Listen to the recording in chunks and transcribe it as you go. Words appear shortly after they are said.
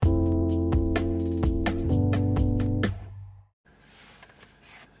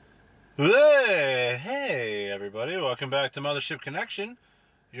Hey, everybody. Welcome back to Mothership Connection,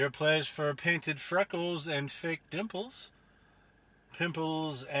 your place for painted freckles and fake dimples,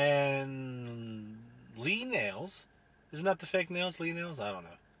 pimples, and Lee nails. Isn't that the fake nails, Lee nails? I don't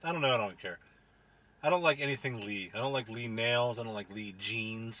know. I don't care. I don't like anything Lee. I don't like Lee nails. I don't like Lee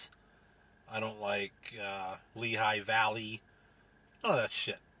jeans. I don't like Lehigh Valley. None of that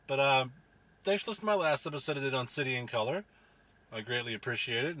shit. But thanks for listening to my last episode I did on City in Color. I greatly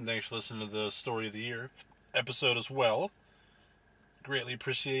appreciate it, and thanks for listening to the Story of the Year episode as well. Greatly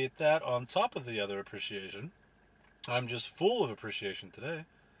appreciate that on top of the other appreciation. I'm just full of appreciation today.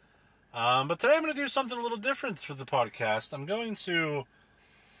 But today I'm going to do something a little different for the podcast. I'm going to...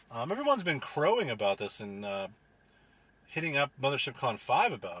 everyone's been crowing about this and hitting up Mothership Con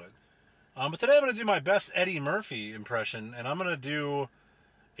 5 about it. But today I'm going to do my best Eddie Murphy impression, and I'm going to do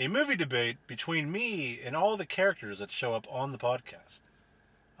a movie debate between me and all the characters that show up on the podcast.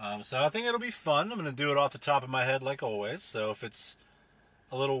 So I think it'll be fun. I'm going to do it off the top of my head like always. So if it's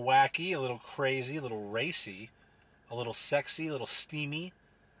a little wacky, a little crazy, a little racy, a little sexy, a little steamy,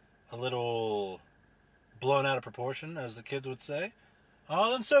 a little blown out of proportion, as the kids would say,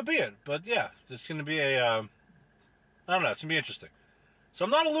 then so be it. But yeah, it's going to be I don't know, it's going to be interesting. So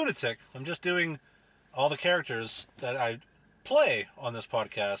I'm not a lunatic. I'm just doing all the characters that I play on this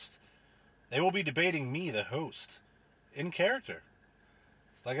podcast. They will be debating me, the host, in character.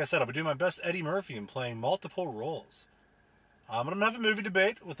 Like I said, I'll be doing my best Eddie Murphy and playing multiple roles. I'm going to have a movie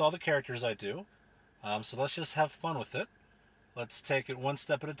debate with all the characters I do. So let's just have fun with it. Let's take it one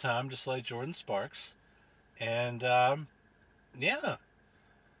step at a time, just like Jordan Sparks. And, yeah.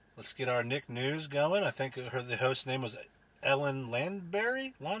 Let's get our Nick News going. I think the host's name was Ellen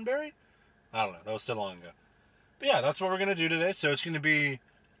Landberry? Lawnberry? I don't know. That was so long ago. But yeah, that's what we're going to do today. So it's going to be...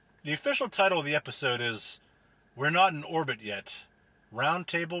 The official title of the episode is We're Not in Orbit Yet.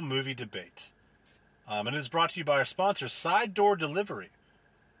 Roundtable Movie Debate. And it is brought to you by our sponsor, Side Door Delivery.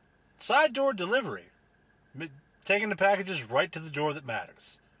 Side Door Delivery. Taking the packages right to the door that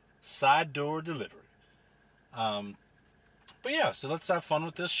matters. Side Door Delivery. But yeah, so let's have fun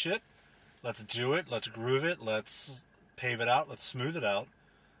with this shit. Let's do it. Let's groove it. Let's pave it out. Let's smooth it out.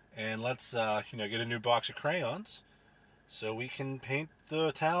 And let's, get a new box of crayons so we can paint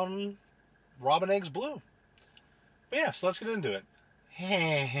the town robin eggs blue. But yeah, so let's get into it.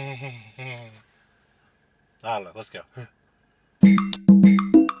 I don't know. Let's go.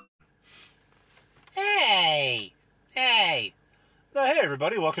 Hey! Now, hey,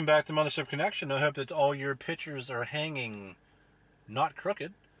 everybody. Welcome back to Mothership Connection. I hope that all your pictures are hanging not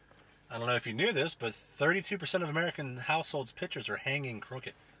crooked. I don't know if you knew this, but 32% of American households' pictures are hanging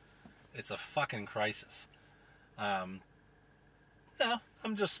crooked. It's a fucking crisis. No,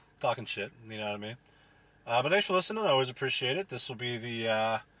 I'm just talking shit, you know what I mean? But thanks for listening, I always appreciate it. This will be the,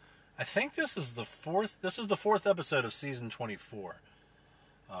 I think this is the fourth episode of season 24.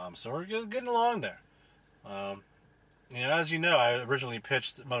 So we're getting along there. As you know, I originally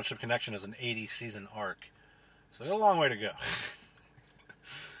pitched Mothership Connection as an 80-season arc. So we got a long way to go.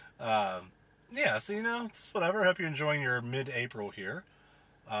 Yeah, so, just whatever. I hope you're enjoying your mid-April here.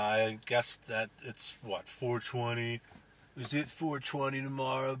 I guess that it's, 420? Is it 420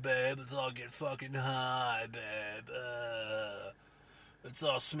 tomorrow, babe? Let's all get fucking high, babe. Let's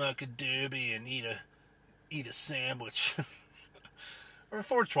all smoke a doobie and eat a sandwich. Or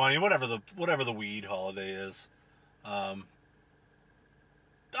 420, whatever the weed holiday is. I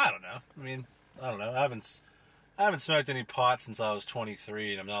don't know. I don't know. I haven't smoked any pot since I was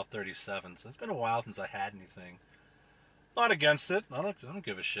 23, and I'm now 37, so it's been a while since I had anything. Not against it. I don't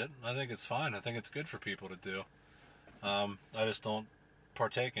give a shit. I think it's fine. I think it's good for people to do. I just don't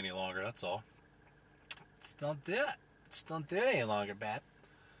partake any longer, that's all. Just don't do it. Just don't do it any longer, Bap.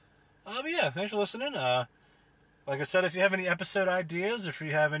 But yeah, thanks for listening. Like I said, if you have any episode ideas, if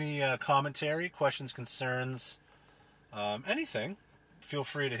you have any commentary, questions, concerns, anything, feel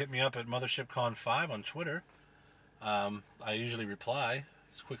free to hit me up at MothershipCon5 on Twitter. I usually reply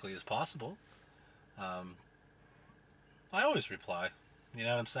as quickly as possible. I always reply. You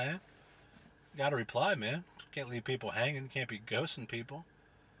know what I'm saying? Gotta reply, man. Can't leave people hanging. Can't be ghosting people.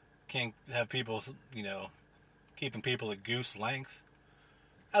 Can't have people, keeping people at goose length.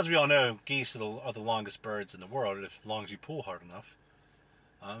 As we all know, geese are the longest birds in the world, as long as you pull hard enough.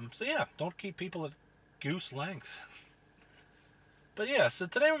 So yeah, don't keep people at goose length. But yeah, so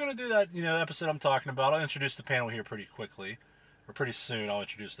today we're going to do that, episode I'm talking about. I'll introduce the panel here pretty quickly. Or pretty soon I'll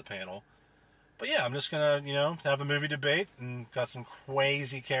introduce the panel. But yeah, I'm just going to, have a movie debate and got some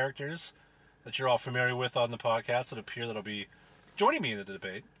crazy characters that you're all familiar with on the podcast that appear that'll be joining me in the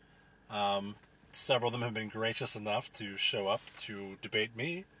debate. Several of them have been gracious enough to show up to debate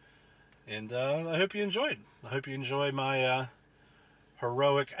me. And I hope you enjoyed. I hope you enjoy my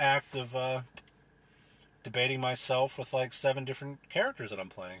heroic act of debating myself with like 7 different characters that I'm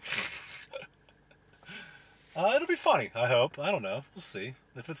playing. It'll be funny, I hope. I don't know. We'll see.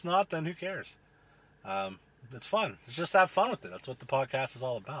 If it's not, then who cares? It's fun. Let's just have fun with it. That's what the podcast is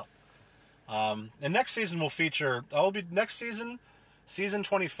all about. And next season will feature, next season, season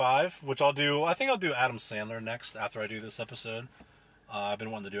 25, which I'll do, I think I'll do Adam Sandler next after I do this episode. I've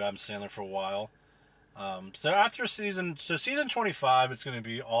been wanting to do Adam Sandler for a while. So season 25, it's going to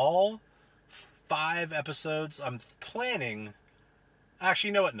be all 5 episodes. I'm planning, actually,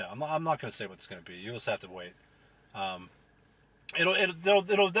 you know what? No, I'm not going to say what it's going to be. You'll just have to wait.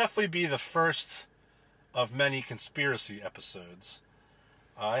 It'll definitely be the first of many conspiracy episodes.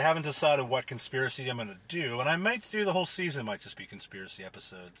 I haven't decided what conspiracy I'm going to do, and I might do the whole season might just be conspiracy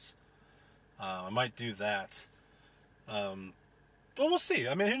episodes. I might do that. But we'll see.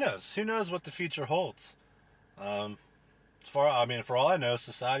 I mean, who knows? Who knows what the future holds? For all I know,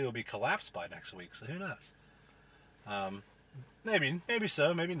 society will be collapsed by next week, so who knows? Maybe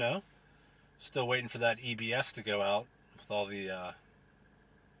so, maybe no. Still waiting for that EBS to go out with all the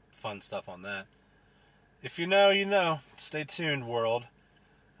fun stuff on that. If you know, you know. Stay tuned, world.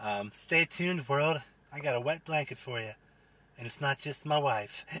 Stay tuned, world. I got a wet blanket for you. And it's not just my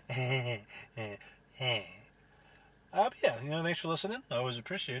wife. But yeah, thanks for listening. I always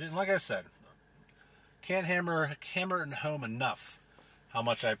appreciate it. And like I said, can't hammer it home enough how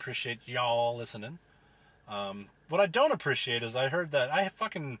much I appreciate y'all listening. What I don't appreciate is I heard that, I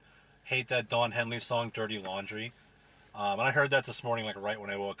fucking hate that Don Henley song, Dirty Laundry. And I heard that this morning, like right when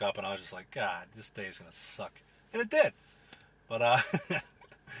I woke up, and I was just like, God, this day is going to suck. And it did. But,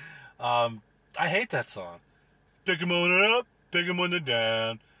 I hate that song. Pick 'em on up, pick 'em on the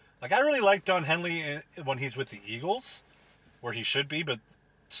down. Like, I really like Don Henley when he's with the Eagles, where he should be, but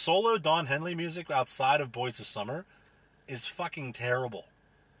solo Don Henley music outside of Boys of Summer is fucking terrible.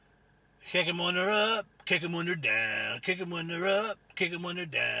 Kick 'em on her up, kick 'em on her down, kick 'em on her up, kick 'em on her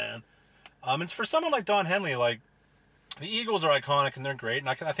down. And for someone like Don Henley, like, the Eagles are iconic and they're great, and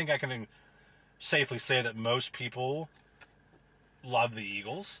I think I can safely say that most people love the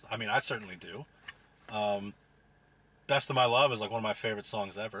Eagles. I mean, I certainly do. Best of My Love is like one of my favorite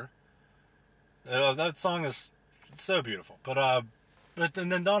songs ever. That song is so beautiful. But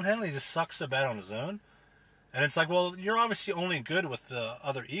then Don Henley just sucks so bad on his own. And it's like, well, you're obviously only good with the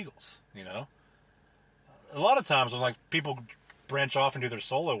other Eagles, A lot of times when like people branch off and do their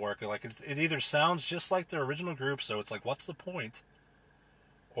solo work, like it either sounds just like their original group, so it's like, what's the point?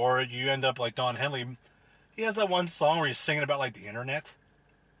 Or you end up like Don Henley. He has that one song where he's singing about like the internet,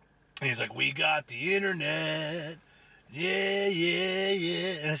 and he's like, "We got the internet, yeah, yeah,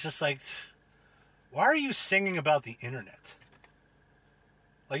 yeah," and it's just like, why are you singing about the internet?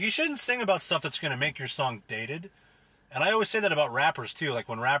 Like, you shouldn't sing about stuff that's going to make your song dated. And I always say that about rappers too. Like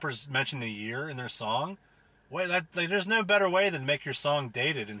when rappers mention the year in their song, there's no better way than make your song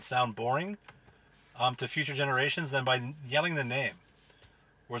dated and sound boring to future generations than by yelling the name.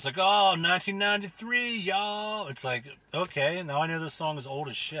 Where it's like, oh, 1993, y'all. It's like, okay, now I know this song is old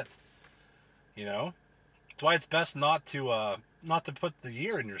as shit. That's why it's best not to put the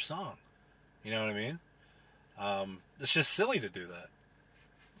year in your song. You know what I mean? It's just silly to do that.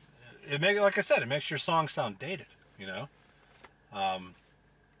 Like I said, it makes your song sound dated. I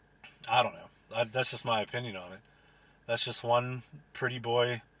don't know. That's just my opinion on it. That's just one pretty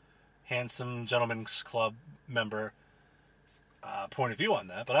boy, handsome gentleman's club member point of view on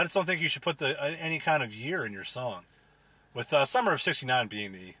that. But I just don't think you should put any kind of year in your song. With Summer of 69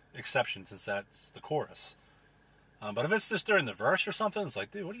 being the exception, since that's the chorus. But if it's just during the verse or something, it's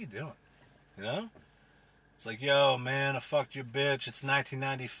like, dude, what are you doing? It's like, yo, man, I fucked your bitch. It's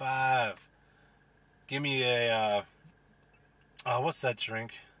 1995. Give me a, what's that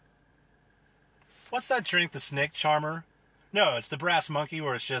drink? What's that drink, the Snake Charmer? No, it's the Brass Monkey,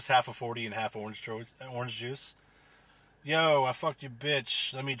 where it's just half a 40 and half orange juice. Yo, I fucked your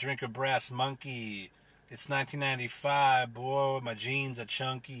bitch. Let me drink a Brass Monkey. It's 1995, boy. My jeans are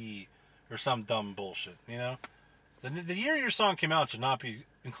chunky. Or some dumb bullshit, The year your song came out should not be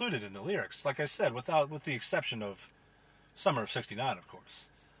included in the lyrics. Like I said, with the exception of Summer of 69, of course.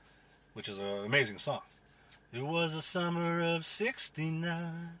 Which is an amazing song. It was the summer of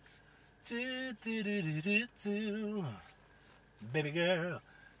 69. Do, do, do, do, do, do. Baby girl.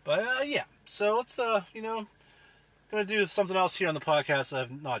 But, yeah. So, let's, going to do something else here on the podcast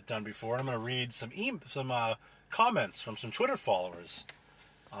I've not done before. I'm going to read some comments from some Twitter followers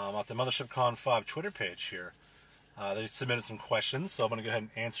at the Mothership Con 5 Twitter page here. They submitted some questions, so I'm going to go ahead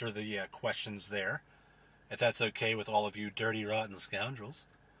and answer the questions there, if that's okay with all of you dirty, rotten scoundrels.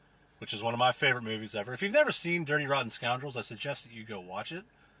 which is one of my favorite movies ever. If you've never seen Dirty Rotten Scoundrels, I suggest that you go watch it.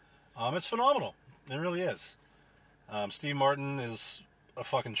 It's phenomenal. It really is. Steve Martin is a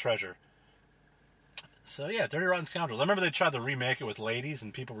fucking treasure. So yeah, Dirty Rotten Scoundrels. I remember they tried to remake it with ladies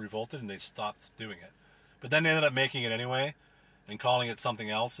and people revolted and they stopped doing it. But then they ended up making it anyway and calling it something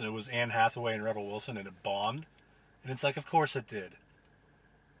else, and it was Anne Hathaway and Rebel Wilson, and it bombed. And it's like, of course it did.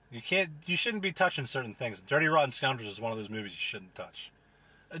 You shouldn't be touching certain things. Dirty Rotten Scoundrels is one of those movies you shouldn't touch.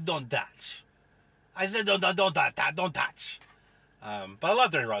 Don't touch. I said don't touch. But I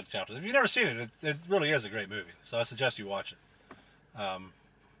love Dirty Rotten Scoundrels. If you've never seen it, it really is a great movie. So I suggest you watch it.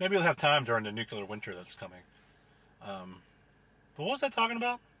 Maybe you'll have time during the nuclear winter that's coming. But what was I talking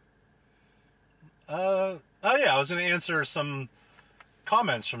about? Oh yeah, I was going to answer some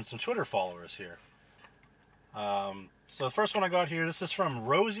comments from some Twitter followers here. So the first one I got here, this is from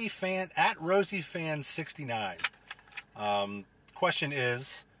RosieFan, at RosieFan69. Question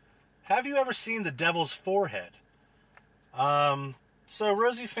is, have you ever seen The Devil's Forehead? So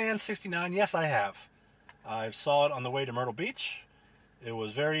RosieFan69, yes I have. I saw it on the way to Myrtle Beach. It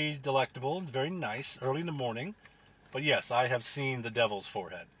was very delectable, very nice, early in the morning. But yes, I have seen The Devil's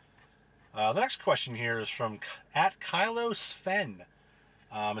Forehead. The next question here is from at Kylo Sven.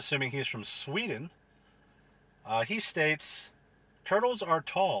 I'm assuming he's from Sweden. He states, turtles are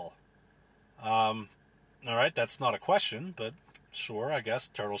tall. Alright, that's not a question, but sure, I guess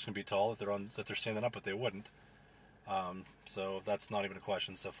turtles can be tall if they're standing up, but they wouldn't. So that's not even a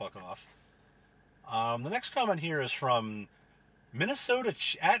question, so fuck off. The next comment here is from Minnesota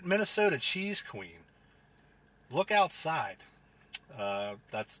Cheese Queen. Look outside.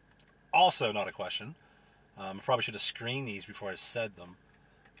 That's also not a question. I probably should have screened these before I said them.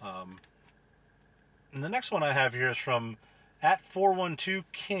 And the next one I have here is from at 412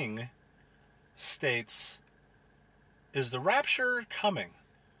 King. States, is the rapture coming?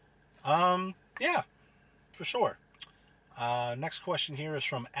 Yeah, for sure. Next question here is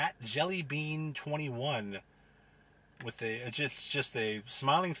from at Jellybean21 with just a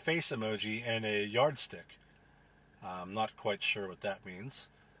smiling face emoji and a yardstick. I'm not quite sure what that means.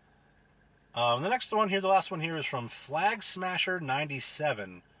 The next one here, the last one here, is from Flag Smasher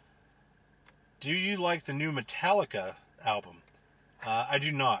 97. Do you like the new Metallica album? I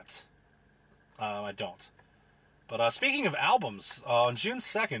do not. I don't. But speaking of albums, on June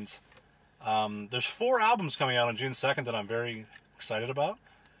 2nd, there's 4 albums coming out on June 2nd that I'm very excited about.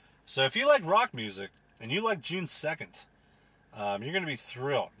 So if you like rock music and you like June 2nd, you're going to be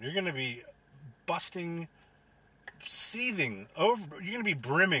thrilled. You're going to be seething over. You're going to be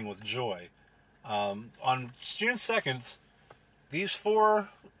brimming with joy. On June 2nd, these 4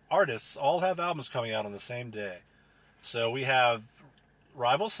 artists all have albums coming out on the same day. So we have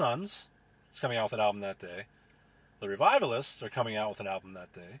Rival Sons is coming out with an album that day. The Revivalists are coming out with an album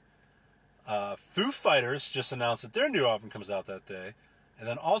that day. Foo Fighters just announced that their new album comes out that day. And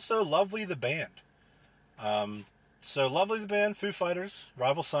then also Lovely the Band. So Lovely the Band, Foo Fighters,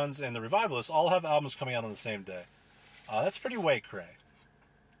 Rival Sons, and the Revivalists all have albums coming out on the same day. That's pretty way cray.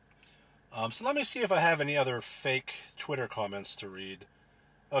 So let me see if I have any other fake Twitter comments to read.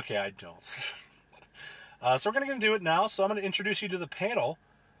 Okay, I don't. So we're going to do it now. So I'm going to introduce you to the panel.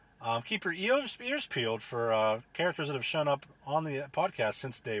 Keep your ears peeled for characters that have shown up on the podcast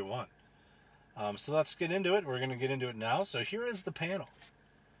since day one. So let's get into it. We're going to get into it now. So here is the panel.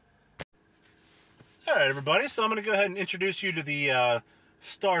 All right, everybody. So I'm going to go ahead and introduce you to the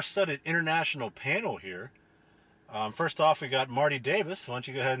star-studded international panel here. First off, we got Marty Davis. Why don't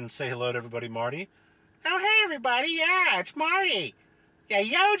you go ahead and say hello to everybody, Marty? Oh, hey, everybody. Yeah, it's Marty. Yeah,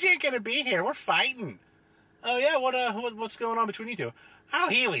 Yoj ain't going to be here. We're fighting. Oh, yeah? What's going on between you two? Oh,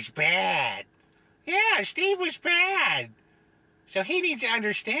 he was bad. Yeah, Steve was bad. So he needs to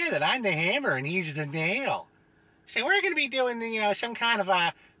understand that I'm the hammer and he's the nail. So we're going to be doing, some kind of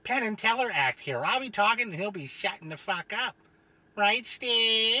a Penn and Teller act here. I'll be talking and he'll be shutting the fuck up. Right,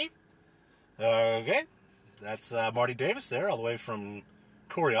 Steve? Okay. That's Marty Davis there, all the way from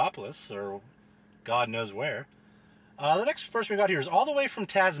Coriopolis, or God knows where. The next person we got here is all the way from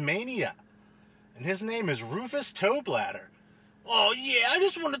Tasmania. And his name is Rufus Toebladder. Oh, yeah, I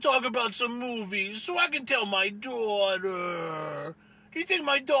just want to talk about some movies so I can tell my daughter. Do you think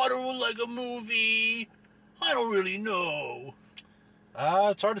my daughter will like a movie? I don't really know.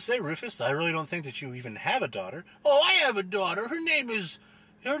 It's hard to say, Rufus. I really don't think that you even have a daughter. Oh, I have a daughter. Her name's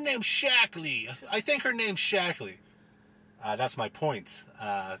Shackley. I think her name's Shackley. That's my point.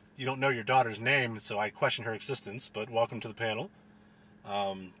 You don't know your daughter's name, so I question her existence, but welcome to the panel.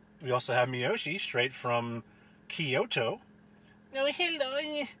 We also have Miyoshi, straight from Kyoto. Oh, hello.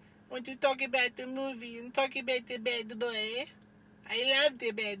 I want to talk about the movie and talk about the bad boy. I love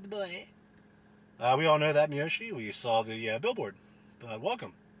the bad boy. We all know that, Miyoshi. We saw the billboard.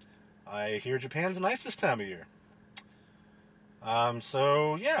 Welcome. I hear Japan's nice this time of year.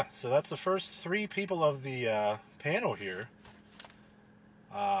 So that's the first three people of the panel here.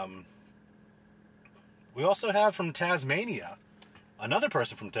 We also have from Tasmania, another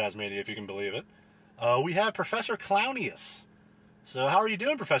person from Tasmania, if you can believe it. We have Professor Clownius. So how are you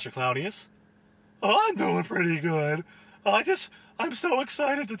doing, Professor Clownius? Oh, I'm doing pretty good. I'm so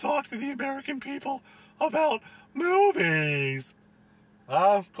excited to talk to the American people about movies.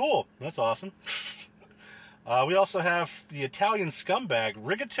 Cool. That's awesome. We also have the Italian scumbag,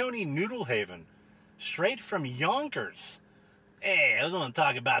 Rigatoni Noodlehaven, straight from Yonkers. Hey, I was going to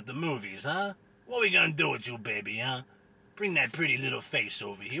talk about the movies, huh? What we gonna do with you, baby, huh? Bring that pretty little face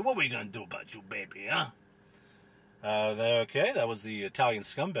over here. What we gonna do about you, baby, huh? Okay, that was the Italian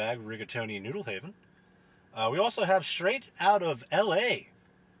scumbag, Rigatoni Noodlehaven. We also have straight out of L.A.,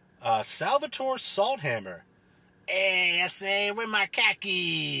 Salvatore Salthammer. Hey, I say, where my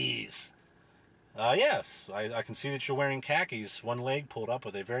khakis? Yes, I can see that you're wearing khakis, one leg pulled up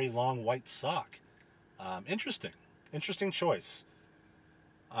with a very long white sock. Interesting choice.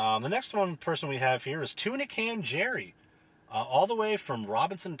 The next person we have here is Tuna Can Jerry, all the way from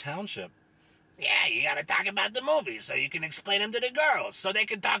Robinson Township. Yeah, you gotta talk about the movie so you can explain them to the girls, so they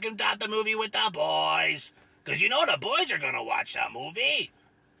can talk about the movie with the boys. Because you know the boys are gonna watch the movie.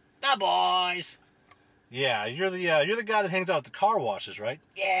 The boys. Yeah, you're the guy that hangs out at the car washes, right?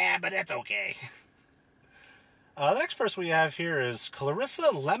 Yeah, but that's okay. The next person we have here is Clarissa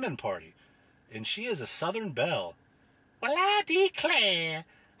Lemon Party, and she is a Southern belle. Well, I declare,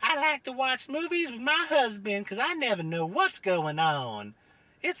 I like to watch movies with my husband because I never know what's going on.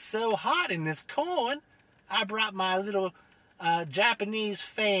 It's so hot in this corn. I brought my little Japanese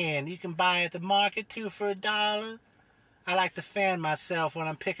fan you can buy at the market, 2 for $1. I like to fan myself when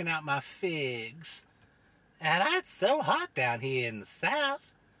I'm picking out my figs. And it's so hot down here in the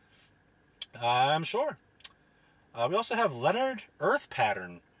South. I'm sure. We also have Leonard Earth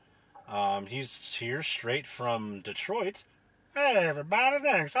Pattern. He's here straight from Detroit. Hey, everybody,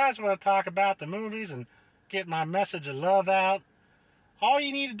 thanks. I just want to talk about the movies and get my message of love out. All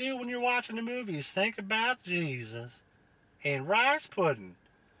you need to do when you're watching the movie is think about Jesus and rice pudding.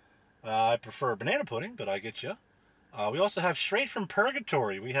 I prefer banana pudding, but I get you. We also have straight from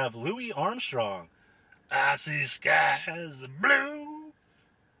Purgatory. We have Louis Armstrong. I see skies of blue,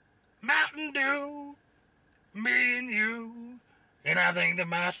 Mountain Dew, me and you, and I think to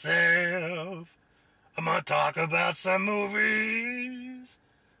myself, I'm going to talk about some movies.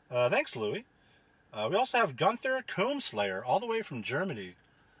 Thanks, Louis. We also have Gunther Combslayer, all the way from Germany.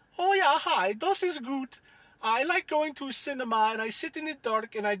 Oh yeah, hi, das is gut. I like going to cinema and I sit in the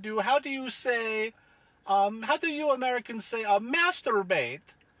dark and I do, how do you Americans say, masturbate?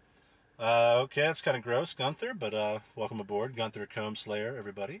 Okay, that's kind of gross, Gunther, but welcome aboard, Gunther Combslayer,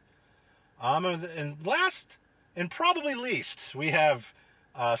 everybody. And last, and probably least, we have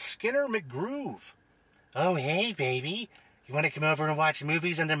Skinner McGroove. Oh, hey, baby. You want to come over and watch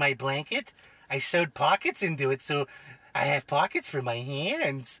movies under my blanket? I sewed pockets into it, so I have pockets for my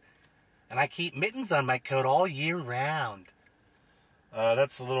hands. And I keep mittens on my coat all year round.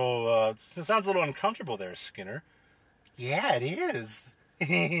 That's a little, it sounds a little uncomfortable there, Skinner. Yeah, it is. All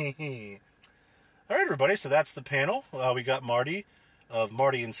right, everybody, so that's the panel. We got Marty of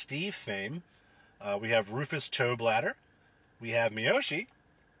Marty and Steve fame. We have Rufus Toebladder. We have Miyoshi.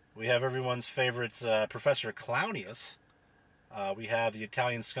 We have everyone's favorite Professor Clownius. We have the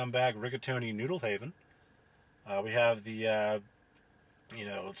Italian scumbag Rigatoni Noodlehaven. We have the,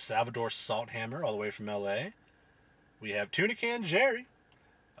 Salvador Salthammer all the way from L.A. We have Tuna Can Jerry.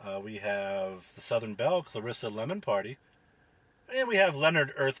 We have the Southern Belle, Clarissa Lemon Party. And we have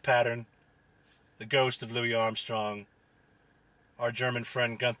Leonard Earth Pattern, the ghost of Louis Armstrong, our German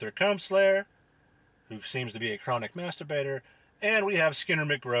friend Gunther Combslayer, who seems to be a chronic masturbator, and we have Skinner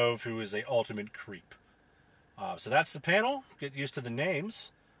McGrove, who is a ultimate creep. So that's the panel. Get used to the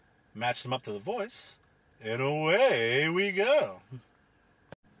names, match them up to the voice, and away we go.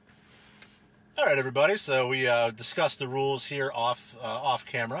 All right, everybody. So we discussed the rules here off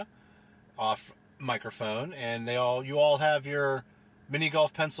camera, off microphone, and you all have your mini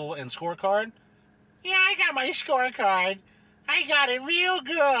golf pencil and scorecard. Yeah, I got my scorecard. I got it real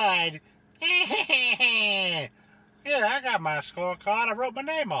good. Yeah, I got my scorecard. I wrote my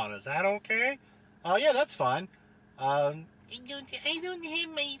name on it. Is that okay? Yeah, that's fine. I don't have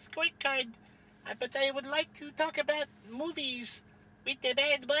my scorecard, but I would like to talk about movies with the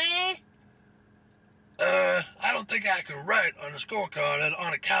bad boy. I don't think I can write on the scorecard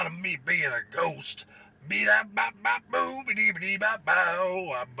on account of me being a ghost. Yeah,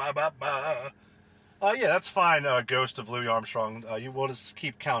 that's fine, Ghost of Louis Armstrong. We'll just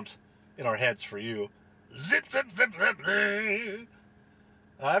keep count in our heads for you. Zip, zip, zip, zip, zip.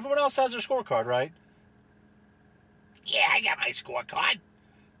 Everyone else has their scorecard, right? Yeah, I got my scorecard.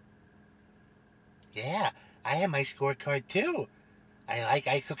 Yeah, I have my scorecard too.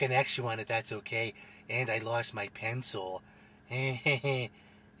 I took an extra one if that's okay, and I lost my pencil. Okay,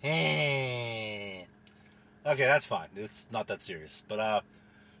 that's fine. It's not that serious. But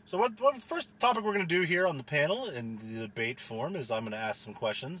so what first topic we're going to do here on the panel in the debate form is I'm going to ask some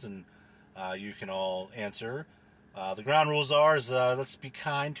questions and you can all answer. The ground rules are let's be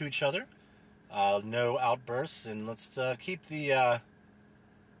kind to each other, no outbursts, and let's keep the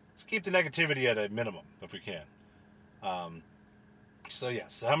negativity at a minimum if we can. So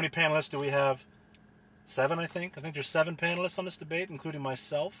yes, so how many panelists do we have? 7, I think. I think there's 7 panelists on this debate, including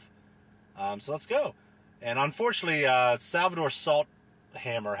myself. So let's go. And unfortunately, Salvador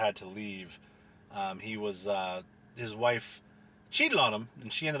Salthammer had to leave. His wife cheated on him,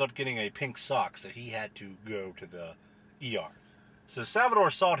 and she ended up getting a pink sock, so he had to go to the ER. So Salvador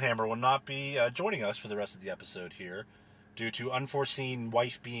Salthammer will not be joining us for the rest of the episode here due to unforeseen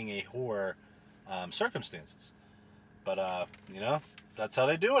wife being a whore circumstances. But, that's how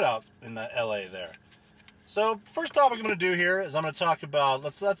they do it out in the LA there. So, first topic I'm going to do here is I'm going to talk about,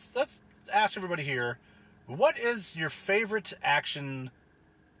 let's ask everybody here, what is your favorite action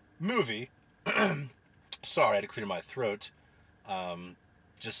movie? Sorry, I had to clear my throat.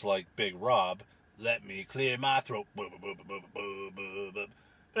 Just like Big Rob, let me clear my throat. But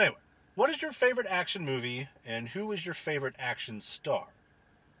anyway, what is your favorite action movie, and who is your favorite action star?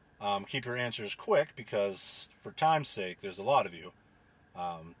 Keep your answers quick, because for time's sake, there's a lot of you.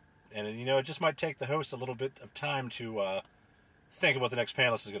 And it just might take the host a little bit of time to think of what the next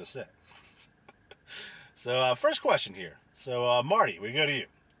panelist is going to say. So, first question here. So, Marty, we go to you.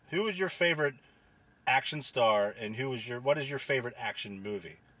 Who is your favorite action star, and what is your favorite action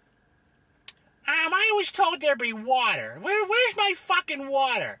movie? I was told there'd be water. Where's my fucking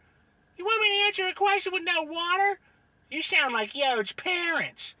water? You want me to answer a question with no water? You sound like Yode's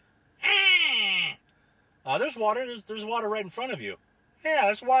parents. There's water. There's water right in front of you. Yeah,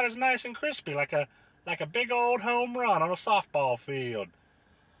 this water's nice and crispy, like a big old home run on a softball field.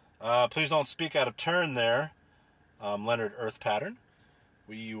 Please don't speak out of turn there, Leonard Earth Pattern.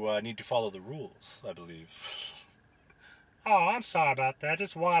 You need to follow the rules, I believe. Oh, I'm sorry about that.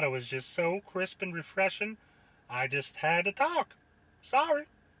 This water was just so crisp and refreshing, I just had to talk. Sorry.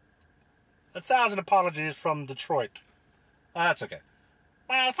 1,000 apologies from Detroit. That's okay.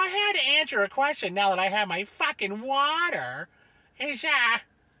 Well, if I had to answer a question now that I have my fucking water, is, I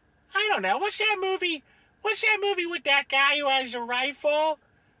don't know, what's that movie with that guy who has a rifle,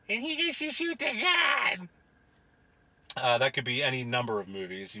 and he gets to shoot the gun? That could be any number of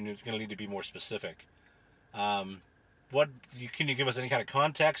movies. You're going to need to be more specific. Can you give us any kind of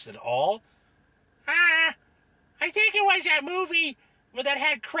context at all? I think it was that movie that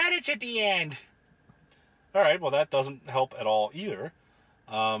had credits at the end. All right, well, that doesn't help at all either.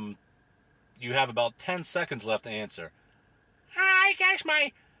 You have about 10 seconds left to answer. I guess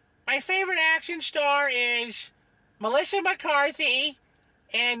my favorite action star is Melissa McCarthy,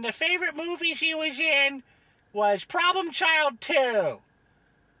 and the favorite movie she was in was Problem Child 2.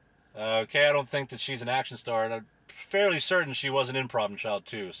 Okay, I don't think that she's an action star, and I'm fairly certain she wasn't in Problem Child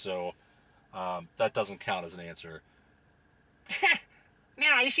 2, so that doesn't count as an answer.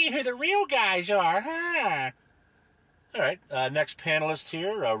 Now I see who the real guys are, huh? All right, next panelist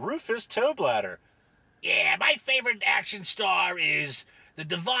here, Rufus Toebladder. Yeah, my favorite action star is the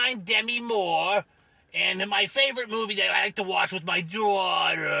divine Demi Moore, and my favorite movie that I like to watch with my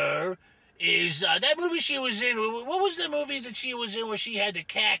daughter is that movie she was in. What was the movie that she was in where she had the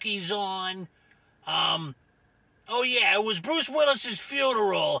khakis on? Oh yeah, it was Bruce Willis's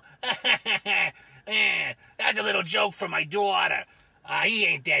funeral. That's a little joke for my daughter. He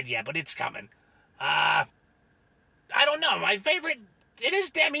ain't dead yet, but it's coming. I don't know. My favorite, it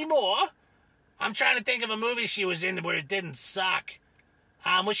is Demi Moore. I'm trying to think of a movie she was in where it didn't suck.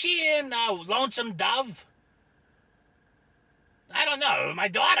 Was she in Lonesome Dove? I don't know. My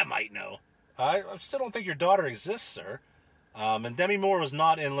daughter might know. I still don't think your daughter exists, sir. And Demi Moore was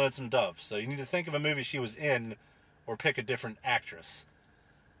not in Lonesome Dove, so you need to think of a movie she was in or pick a different actress.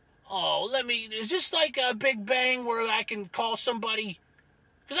 Oh, is this like a Big Bang where I can call somebody?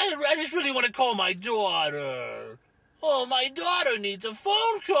 Because I just really want to call my daughter. Oh, my daughter needs a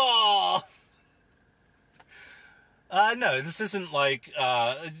phone call. No, this isn't like,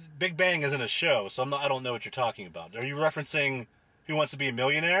 Big Bang isn't a show, so I don't know what you're talking about. Are you referencing Who Wants to Be a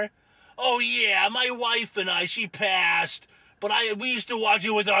Millionaire? Oh yeah, my wife and I, she passed, but we used to watch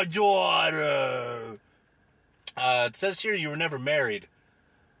it with our daughter. It says here you were never married.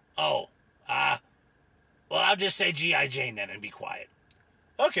 Oh, well, I'll just say G.I. Jane then and be quiet.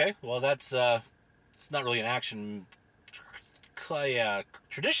 Okay, well that's it's not really an action,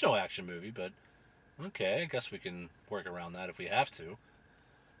 traditional action movie, but okay, I guess we can work around that if we have to.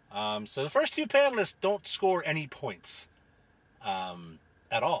 So the first two panelists don't score any points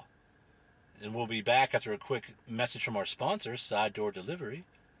at all. And we'll be back after a quick message from our sponsor, Side Door Delivery.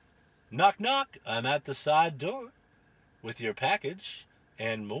 Knock, knock, I'm at the side door with your package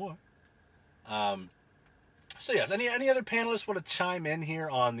and more. So yes, any other panelists want to chime in here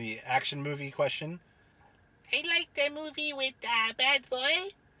on the action movie question? I like that movie with Bad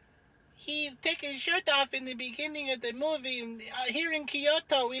Boy. He take his shirt off in the beginning of the movie. And, here in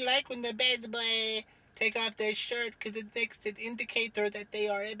Kyoto, we like when the bad boy take off their shirt because it makes an indicator that they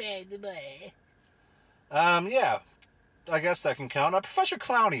are a bad boy. Yeah, I guess that can count. Professor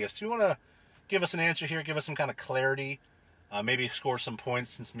Clownius, do you want to give us an answer here? Give us some kind of clarity? Maybe score some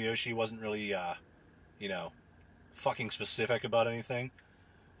points since Miyoshi wasn't really, fucking specific about anything.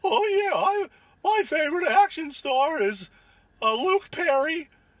 Oh yeah, my favorite action star is Luke Perry,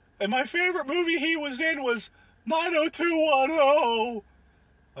 and my favorite movie he was in was 90210.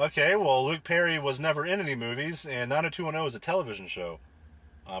 Okay, well, Luke Perry was never in any movies, and 90210 is a television show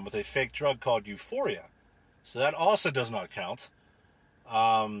with a fake drug called Euphoria. So that also does not count.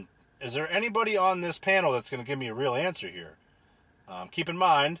 Is there anybody on this panel that's going to give me a real answer here? Keep in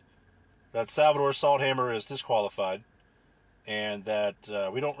mind that Salvador Salthammer is disqualified, and that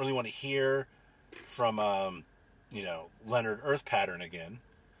we don't really want to hear from, Leonard Earth Pattern again,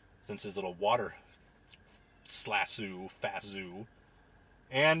 since his little water fazoo.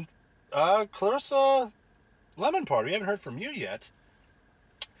 And Clarissa Lemon Party, we haven't heard from you yet.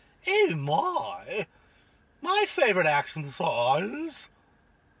 Oh my favorite action star is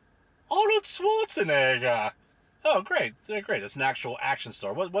Arnold Schwarzenegger. Oh, great. That's an actual action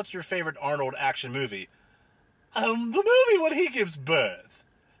star. What's your favorite Arnold action movie? The movie when he gives birth.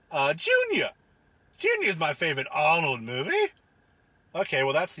 Junior. Junior's my favorite Arnold movie. Okay,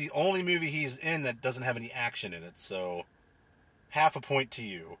 well, that's the only movie he's in that doesn't have any action in it, so half a point to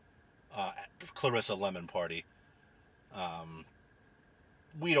you, Clarissa Lemon Party.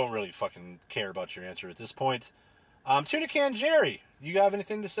 We don't really fucking care about your answer at this point. Tuna Can Jerry, you have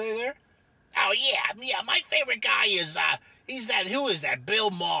anything to say there? Oh yeah, my favorite guy is who is that?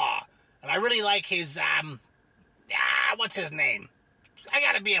 Bill Maher, and I really like his what's his name? I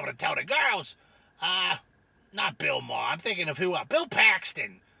gotta be able to tell the girls. Not Bill Maher. I'm thinking of who? Bill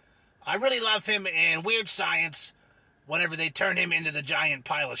Paxton. I really love him in Weird Science. Whenever they turn him into the giant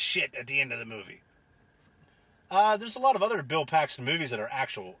pile of shit at the end of the movie. There's a lot of other Bill Paxton movies that are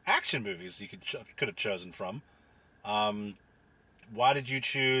actual action movies you could have chosen from. Why did you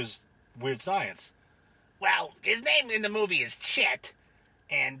choose Weird Science? Well, his name in the movie is Chet,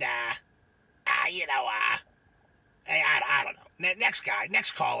 and I don't know.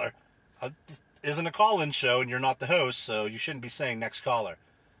 Next caller. This isn't a call-in show, and you're not the host, so you shouldn't be saying next caller.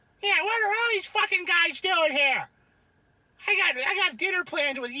 Yeah, what are all these fucking guys doing here? I got dinner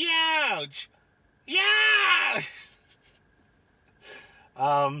plans with Youch. Yeah.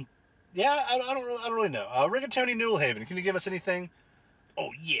 Yeah, I don't really know. Rigatoni Newellhaven, can you give us anything? Oh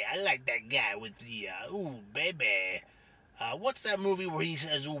yeah, I like that guy with the ooh baby. What's that movie where he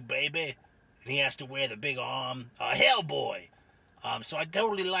says ooh baby, and he has to wear the big arm? Hellboy. So I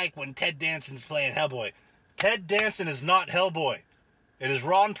totally like when Ted Danson's playing Hellboy. Ted Danson is not Hellboy. It is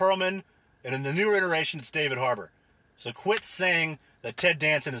Ron Perlman, and in the newer iteration, it's David Harbour. So quit saying that Ted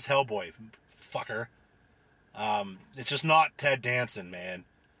Danson is Hellboy, fucker. It's just not Ted Danson, man.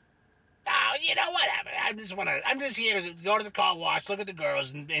 Oh, whatever. I'm just here to go to the car wash, look at the girls,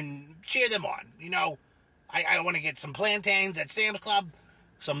 and cheer them on. I want to get some plantains at Sam's Club,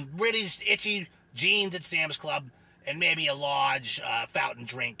 some really itchy jeans at Sam's Club, and maybe a large fountain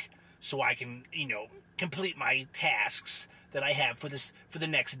drink so I can, complete my tasks that I have for the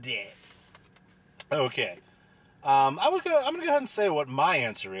next day. Okay. I'm gonna go ahead and say what my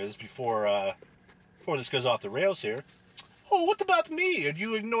answer is before this goes off the rails here. Oh, what about me? Are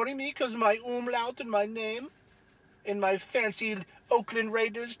you ignoring me because of my umlaut in my name? In my fancy Oakland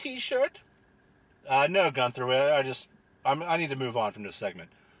Raiders t-shirt? No, Gunther. I need to move on from this segment.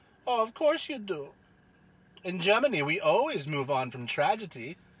 Oh, of course you do. In Germany, we always move on from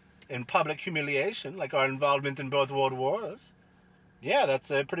tragedy and public humiliation, like our involvement in both world wars. Yeah,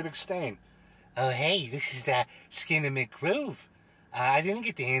 that's a pretty big stain. Oh, hey, this is Skinner McGroove. I didn't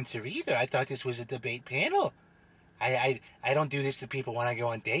get the answer either. I thought this was a debate panel. I don't do this to people when I go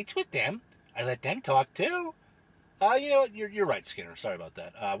on dates with them. I let them talk too. You know what? You're right, Skinner. Sorry about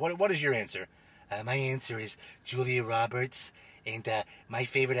that. What is your answer? My answer is Julia Roberts, and my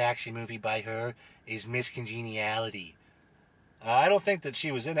favorite action movie by her is Miss Congeniality. I don't think that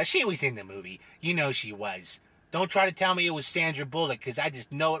she was in that. She was in the movie. You know she was. Don't try to tell me it was Sandra Bullock, because I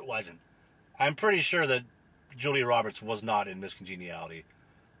just know it wasn't. I'm pretty sure that Julia Roberts was not in Miss Congeniality.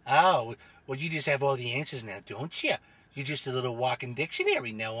 Oh, well, you just have all the answers now, don't you? You're just a little walking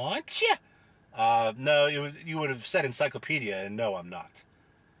dictionary now, aren't you? No, you would have said encyclopedia, and no, I'm not.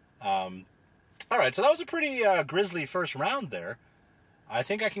 All right, so that was a pretty grisly first round there. I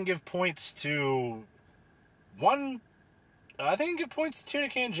think I can give points to one. I think I can give points to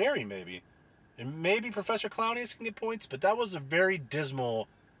Tunica and Jerry, maybe. And maybe Professor Clownius can get points, but that was a very dismal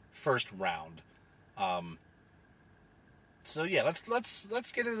first round. So yeah, let's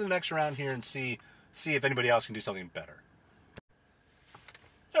get into the next round here and see if anybody else can do something better.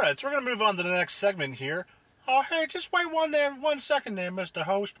 All right, so we're gonna move on to the next segment here. Oh, hey, just wait 1 second there, Mr.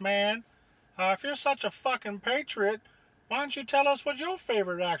 Host Man. If you're such a fucking patriot, why don't you tell us what your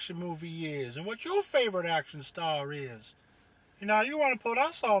favorite action movie is and what your favorite action star is? You know, you want to put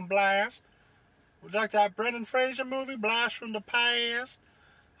us on blast. Like that Brendan Fraser movie, Blast from the Past.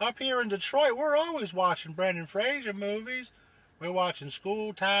 Up here in Detroit, we're always watching Brendan Fraser movies. We're watching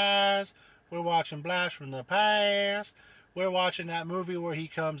School Ties. We're watching Blast from the Past. We're watching that movie where he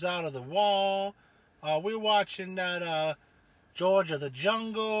comes out of the wall. We're watching that George of the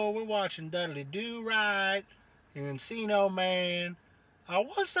Jungle. We're watching Dudley Do Right. Encino Man.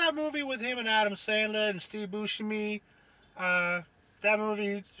 What's that movie with him and Adam Sandler and Steve Buscemi? That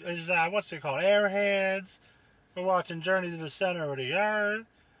movie is, what's it called? Airheads. We're watching Journey to the Center of the Earth.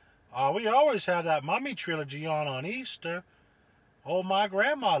 We always have that Mummy trilogy on Easter. Oh, my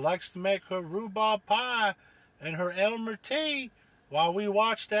grandma likes to make her rhubarb pie and her Elmer tea while we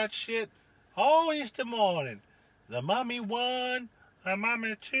watch that shit all Easter morning. The Mummy 1, the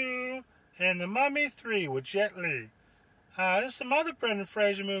Mummy 2, and the Mummy 3 with Jet Li. There's some other Brendan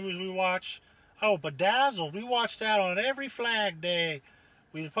Fraser movies we watch. Oh, Bedazzled. We watch that on every Flag Day.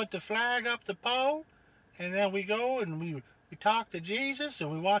 We put the flag up the pole, and then we go and we talk to Jesus,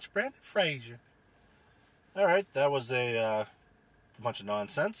 and we watch Brendan Fraser. All right, that was a bunch of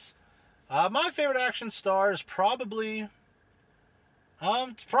nonsense. My favorite action star is probably, oh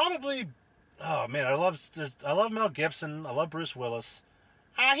man, I love Mel Gibson. I love Bruce Willis.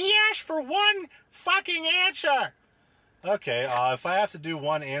 He asked for one fucking answer. Okay, if I have to do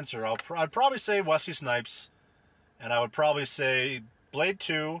one answer, I'd probably say Wesley Snipes, and I would probably say Blade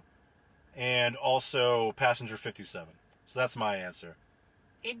 2, and also Passenger 57. So that's my answer.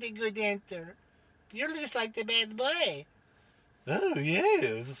 It's a good answer. You're just like the bad boy. Oh,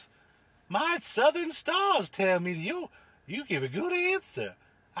 yes. My southern stars tell me you give a good answer.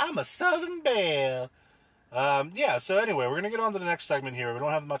 I'm a southern belle. Yeah, so anyway, we're going to get on to the next segment here. We don't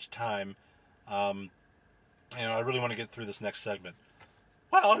have much time. I really want to get through this next segment.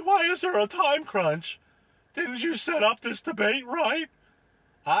 Well, why is there a time crunch? Didn't you set up this debate right?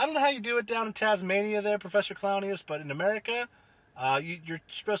 I don't know how you do it down in Tasmania there, Professor Clownius, but in America, you're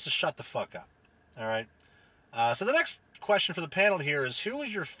supposed to shut the fuck up. All right? So the next question for the panel here is, who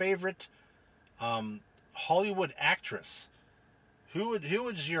is your favorite Hollywood actress? Who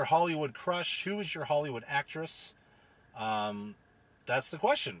is your Hollywood crush? Who is your Hollywood actress? That's the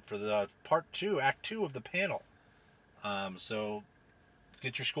question for the part 2, act 2 of the panel. So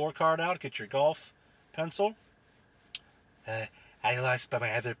get your scorecard out, get your golf pencil. I lost by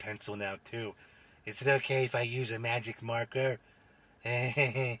my other pencil now too. Is it okay if I use a magic marker?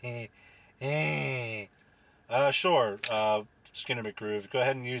 Sure. Skinner McGroove, go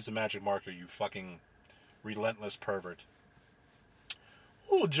ahead and use the magic marker, you fucking relentless pervert.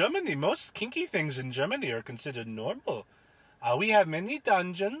 Oh, Germany. Most kinky things in Germany are considered normal. We have many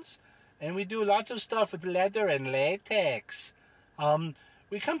dungeons, and we do lots of stuff with leather and latex.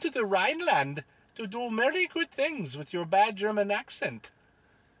 We come to the Rhineland to do very good things with your bad German accent.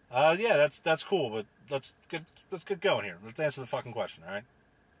 Yeah, that's cool, but let's get going here. Let's answer the fucking question, all right?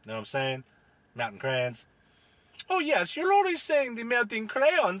 Know what I'm saying? Mountain crayons. Oh, yes, you're always saying the melting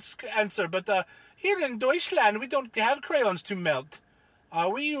crayons answer, but here in Deutschland, we don't have crayons to melt.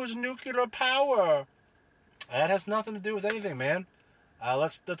 We use nuclear power. That has nothing to do with anything, man.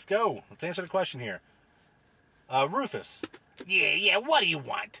 Let's go. Let's answer the question here. Rufus. Yeah, what do you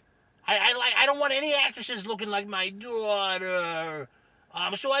want? I don't want any actresses looking like my daughter.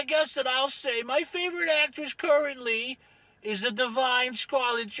 So I guess that I'll say my favorite actress currently is the divine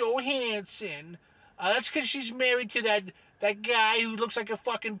Scarlett Johansson. That's because she's married to that guy who looks like a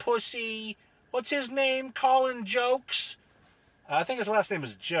fucking pussy. what's his name? Colin Jokes? I think his last name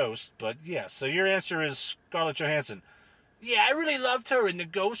is Jost, but yeah. So your answer is Scarlett Johansson. Yeah, I really loved her in The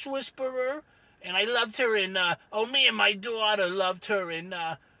Ghost Whisperer, and I loved her in, me and my daughter loved her in,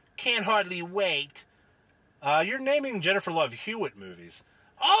 Can't Hardly Wait. You're naming Jennifer Love Hewitt movies.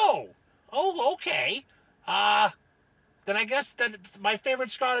 Oh, okay. Then I guess that my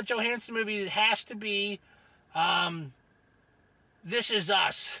favorite Scarlett Johansson movie has to be, This Is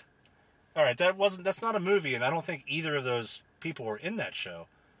Us. All right, that's not a movie, and I don't think either of those people were in that show.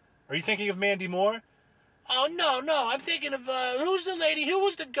 Are you thinking of Mandy Moore? Oh, no, I'm thinking of, who's the lady, who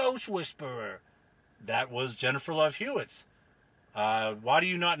was the Ghost Whisperer? That was Jennifer Love Hewitt. Why do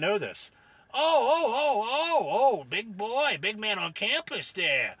you not know this? Big boy, big man on campus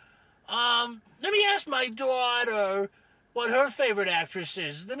there. Let me ask my daughter what her favorite actress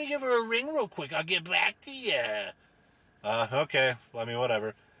is. Let me give her a ring real quick. I'll get back to you. Okay. Well, I mean,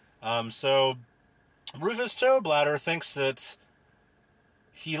 whatever. So Rufus Toebladder thinks that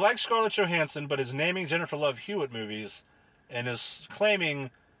he likes Scarlett Johansson, but is naming Jennifer Love Hewitt movies, and is claiming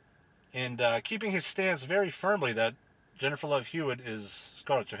and keeping his stance very firmly that Jennifer Love Hewitt is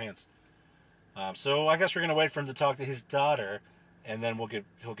Scarlett Johansson. So I guess we're gonna wait for him to talk to his daughter, and then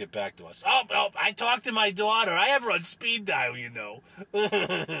he'll get back to us. Oh, I talked to my daughter. I have her on speed dial, you know.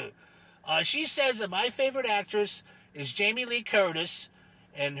 She says that my favorite actress is Jamie Lee Curtis,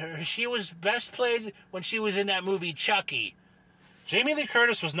 and she was best played when she was in that movie Chucky. Jamie Lee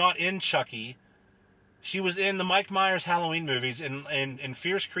Curtis was not in Chucky. She was in the Mike Myers Halloween movies, in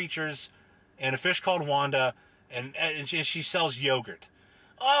Fierce Creatures, and A Fish Called Wanda, and she sells yogurt.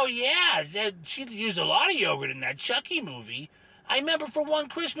 Oh, yeah, she used a lot of yogurt in that Chucky movie. I remember for one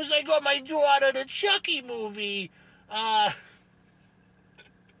Christmas I got my daughter the Chucky movie.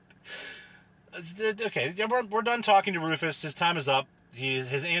 Okay, we're done talking to Rufus. His time is up.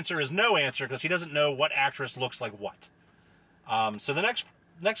 His answer is no answer because he doesn't know what actress looks like what. So the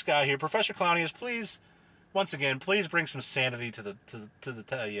next guy here, Professor Clownius, please, once again, please bring some sanity to the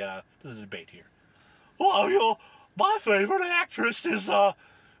debate here. Well, my favorite actress is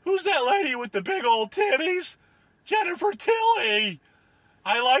who's that lady with the big old titties? Jennifer Tilly.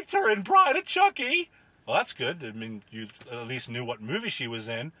 I liked her in Bride of Chucky. Well, that's good. I mean, you at least knew what movie she was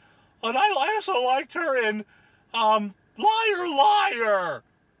in. And I also liked her in Liar Liar.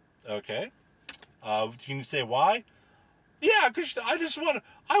 Okay. Can you say why? Yeah, because I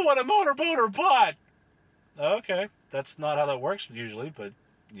want to motorboat her butt. Okay. That's not how that works usually, but,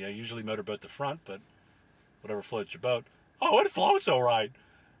 usually motorboat the front, but whatever floats your boat. Oh, it floats all right.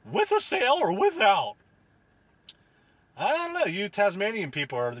 With a sail or without? I don't know. You Tasmanian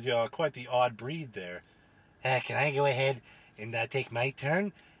people are quite the odd breed there. Can I go ahead and take my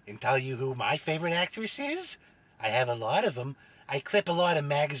turn and tell you who my favorite actress is? I have a lot of them. I clip a lot of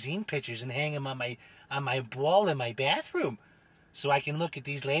magazine pictures and hang them on my wall in my bathroom, so I can look at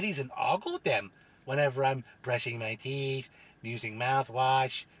these ladies and ogle them whenever I'm brushing my teeth, using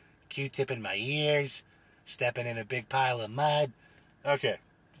mouthwash, Q-tip in my ears, stepping in a big pile of mud. Okay.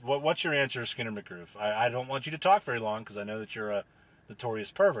 What's your answer, Skinner McGroove? I don't want you to talk very long because I know that you're a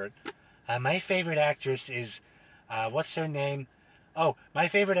notorious pervert. My favorite actress is, what's her name? Oh, my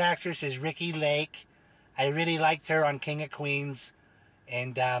favorite actress is Ricki Lake. I really liked her on King of Queens.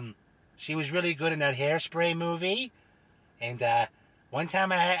 And she was really good in that Hairspray movie. And one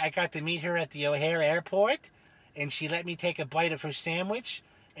time I got to meet her at the O'Hare Airport. And she let me take a bite of her sandwich.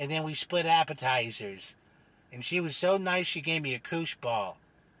 And then we split appetizers. And she was so nice she gave me a koosh ball.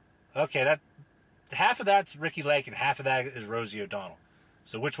 Okay, half of that's Ricki Lake and half of that is Rosie O'Donnell.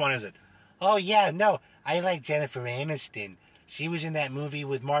 So which one is it? Oh, yeah, no. I like Jennifer Aniston. She was in that movie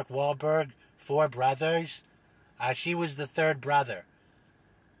with Mark Wahlberg, Four Brothers. She was the third brother.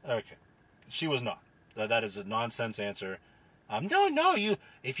 Okay. She was not. That is a nonsense answer. No.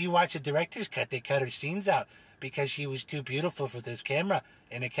 If you watch the director's cut, they cut her scenes out because she was too beautiful for this camera,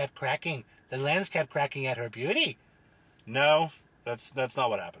 and it kept cracking. The lens kept cracking at her beauty. No, that's not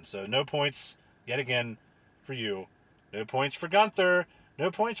what happened. So no points, yet again, for you. No points for Gunther.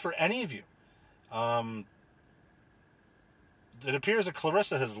 No points for any of you. It appears that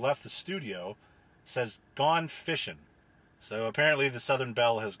Clarissa has left the studio. Says gone fishing. So apparently the Southern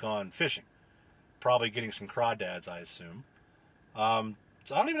Belle has gone fishing. Probably getting some crawdads, I assume. So I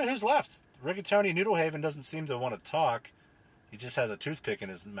don't even know who's left. Rigatoni Noodlehaven doesn't seem to want to talk. He just has a toothpick in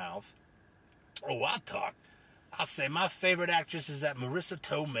his mouth. Oh, I'll talk. I'll say my favorite actress is that Marissa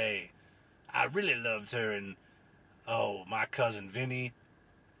Tomei. I really loved her in, My Cousin Vinny.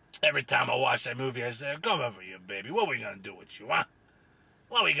 Every time I watch that movie, I say, come over here, baby. What we gonna do with you, huh?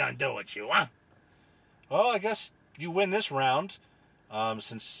 What we gonna do with you, huh? Well, I guess you win this round.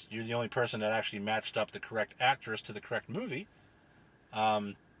 since you're the only person that actually matched up the correct actress to the correct movie.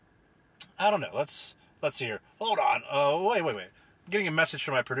 I don't know. Let's see here. Hold on. Wait. I'm getting a message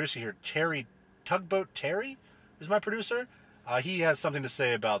from my producer here. Tugboat Terry is my producer. He has something to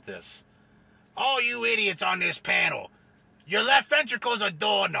say about this. All you idiots on this panel, your left ventricles are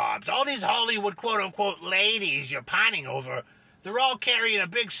doorknobs. All these Hollywood quote-unquote ladies you're pining over, they're all carrying a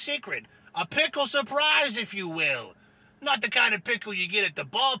big secret. A pickle surprise, if you will. Not the kind of pickle you get at the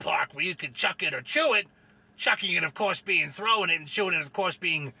ballpark where you can chuck it or chew it. Chucking it, of course, being throwing it, and chewing it, of course,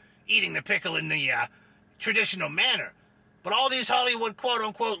 being eating the pickle in the traditional manner. But all these Hollywood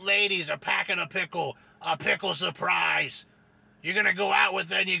quote-unquote ladies are packing a pickle surprise. You're going to go out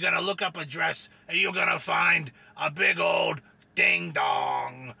with it, and you're going to look up a dress, and you're going to find a big old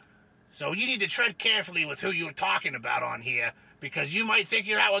ding-dong. So you need to tread carefully with who you're talking about on here, because you might think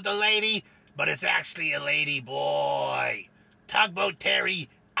you're out with a lady, but it's actually a lady boy. Tugboat Terry,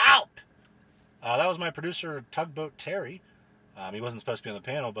 out! That was my producer, Tugboat Terry. He wasn't supposed to be on the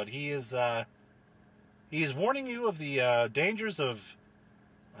panel, but he is warning you of the dangers of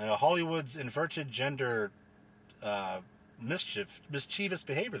Hollywood's inverted gender mischievous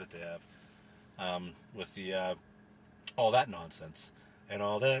behavior that they have with the all that nonsense and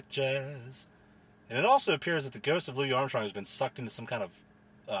all that jazz. And it also appears that the ghost of Louis Armstrong has been sucked into some kind of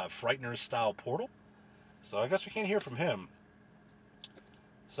Frighteners-style portal. So I guess we can't hear from him.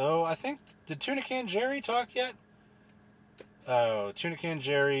 So I think, did Tuna Can Jerry talk yet? Oh, Tuna Can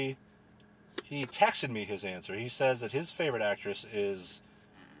Jerry, he texted me his answer. He says that his favorite actress is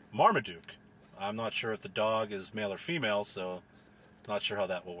Marmaduke. I'm not sure if the dog is male or female, so not sure how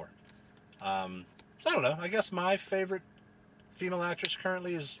that will work. So I don't know. I guess my favorite female actress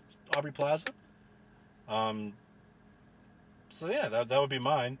currently is Aubrey Plaza. So yeah, that would be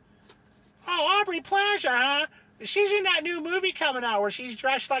mine. Oh, Aubrey Plaza, huh? She's in that new movie coming out where she's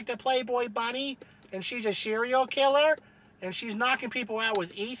dressed like the Playboy Bunny, and she's a serial killer, and she's knocking people out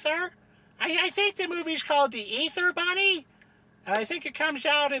with ether. I think the movie's called The Ether Bunny. And I think it comes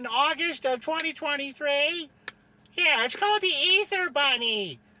out in August of 2023. Yeah, it's called The Ether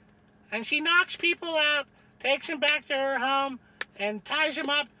Bunny. And she knocks people out, takes them back to her home, and ties them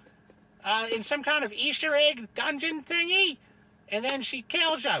up in some kind of Easter egg dungeon thingy. And then she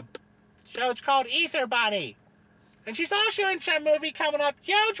kills them. So it's called Ether Bunny. And she's also in some movie coming up.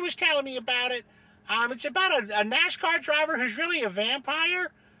 Yoge was telling me about it. It's about a NASCAR driver who's really a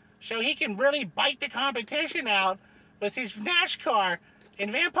vampire. So he can really bite the competition out with his NASCAR,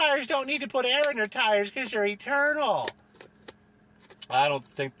 and vampires don't need to put air in their tires because they're eternal. I don't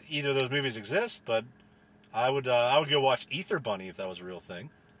think either of those movies exist, but I would go watch Ether Bunny if that was a real thing.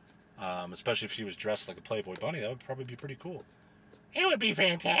 Especially if she was dressed like a Playboy Bunny, that would probably be pretty cool. It would be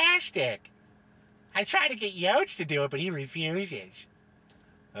fantastic. I tried to get Yoge to do it, but he refuses.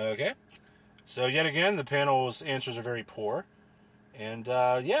 Okay. So yet again, the panel's answers are very poor. And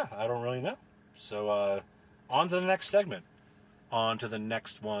yeah, I don't really know. So on to the next segment. On to the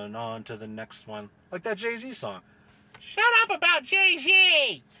next one. On to the next one. Like that Jay-Z song. Shut up about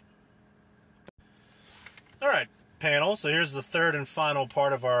Jay-Z! All right, panel. So here's the third and final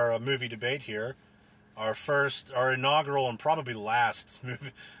part of our movie debate here. Our inaugural and probably last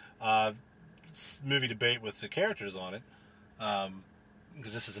movie debate with the characters on it.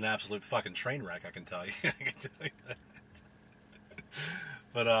 Because this is an absolute fucking train wreck, I can tell you. I can tell you that.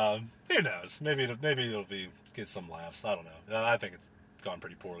 But who knows? Maybe it'll get some laughs. I don't know. I think it's gone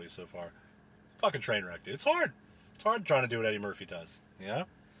pretty poorly so far. Fucking train wreck, dude. It's hard. It's hard trying to do what Eddie Murphy does. Yeah.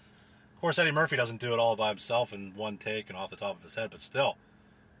 Of course, Eddie Murphy doesn't do it all by himself in one take and off the top of his head, but still,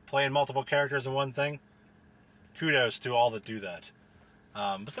 playing multiple characters in one thing. Kudos to all that do that.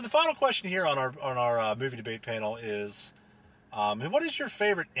 But then the final question here on our movie debate panel is, what is your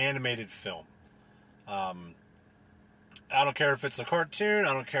favorite animated film? I don't care if it's a cartoon.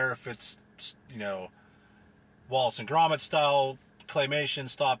 I don't care if it's, Wallace and Gromit style, claymation,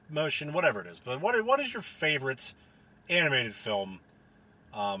 stop motion, whatever it is. But what is your favorite animated film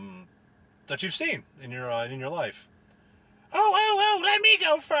that you've seen in your life? Oh, let me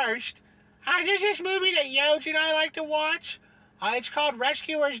go first. There's this movie that Yoge and I like to watch. It's called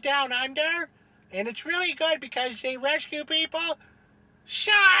Rescuers Down Under. And it's really good because they rescue people.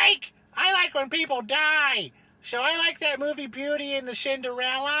 Psych! I like when people die. So I like that movie Beauty and the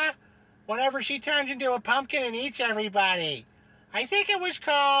Cinderella. Whenever she turns into a pumpkin and eats everybody. I think it was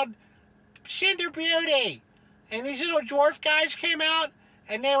called Cinder Beauty. And these little dwarf guys came out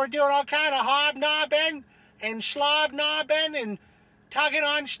and they were doing all kind of hobnobbing and slobnobbing and tugging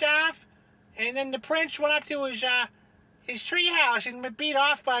on stuff. And then the prince went up to his treehouse and beat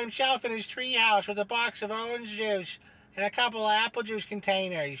off by himself in his treehouse with a box of orange juice. and a couple of apple juice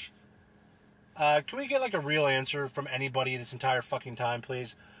containers. Can we get like a real answer from anybody this entire fucking time,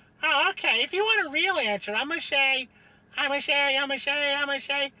 please? Oh, okay. If you want a real answer, I'm gonna say, like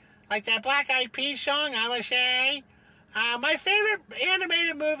that Black Eyed Peas song. I'm gonna say, my favorite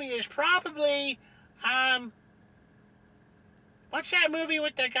animated movie is probably, what's that movie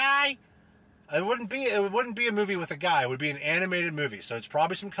with the guy? It wouldn't be a movie with a guy. It would be an animated movie. So it's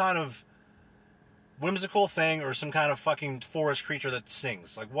probably some kind of whimsical thing or some kind of fucking forest creature that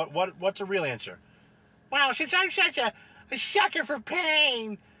sings. Like what's a real answer? Wow, since I'm such a sucker for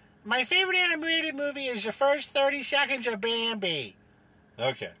pain, my favorite animated movie is the first 30 seconds of Bambi.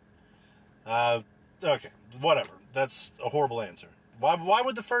 Okay. Okay. Whatever. That's a horrible answer. Why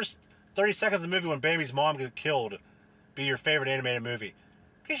would the first 30 seconds of the movie when Bambi's mom gets killed be your favorite animated movie?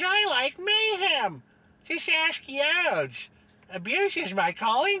 Because I like mayhem. Just ask Yoge. Abuse is my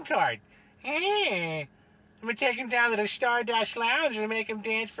calling card. I'm going to take him down to the Stardust Lounge and make him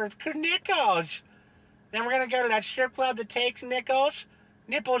dance for nickels. Then we're going to go to that strip club that takes nickels,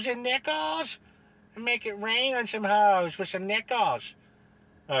 nipples and nickels, and make it rain on some hoes with some nickels.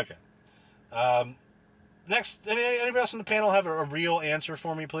 Okay. Next, anybody else on the panel have a real answer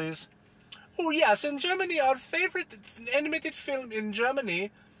for me, please? Oh, yes. In Germany, our favorite animated film in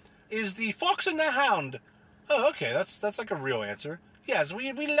Germany is The Fox and the Hound. Oh, okay. That's like a real answer. Yes,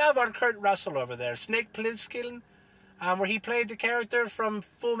 we love our Kurt Russell over there. Snake Plissken, where he played the character from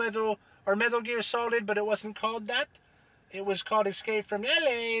Full Metal or Metal Gear Solid, but it wasn't called that. It was called Escape from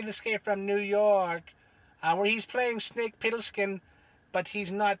L.A. and Escape from New York, where he's playing Snake Plissken, but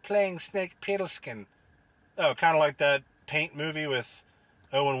he's not playing Snake Plissken. Oh, kind of like that Paint movie with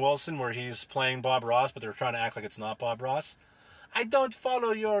Owen Wilson, where he's playing Bob Ross, but they're trying to act like it's not Bob Ross. I don't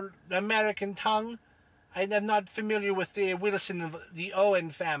follow your American tongue. I am not familiar with the Wilson, the Owen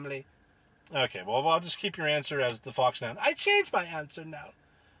family. Okay, well, I'll just keep your answer as the Fox now. I changed my answer now.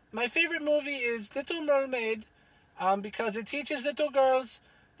 My favorite movie is Little Mermaid, because it teaches little girls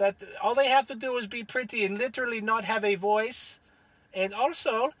that all they have to do is be pretty and literally not have a voice. And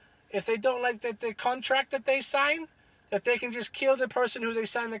also, if they don't like the contract that they sign, that they can just kill the person who they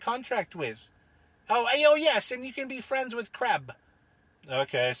signed the contract with. Oh, yes, and you can be friends with Crab.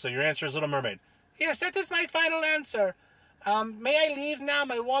 Okay, so your answer is Little Mermaid. Yes, that is my final answer. May I leave now?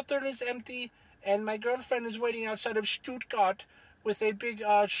 My water is empty, and my girlfriend is waiting outside of Stuttgart with a big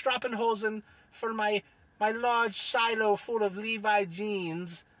Strappenhosen for my large silo full of Levi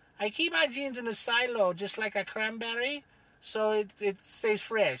jeans. I keep my jeans in a silo, just like a cranberry, so it stays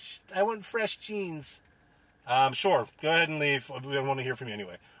fresh. I want fresh jeans. Sure. Go ahead and leave. We don't want to hear from you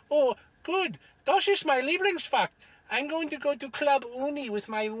anyway. Oh, good. Das ist mein Lieblingsfach. I'm going to go to Club Uni with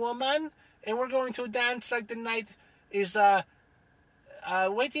my woman, and we're going to dance like the night is,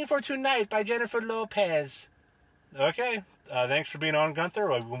 Waiting for Tonight by Jennifer Lopez. Okay. Thanks for being on, Gunther.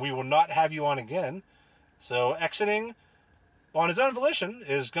 We will not have you on again. So, exiting on his own volition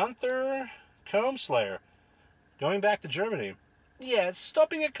is Gunther Combslayer, going back to Germany. Yes,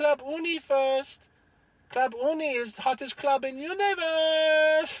 stopping at Club Uni first. Club Uni is the hottest club in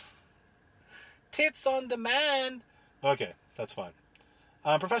universe. Tits on demand. Okay, that's fine.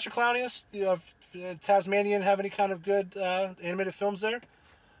 Professor Clownius, you have Tasmanian have any kind of good animated films there?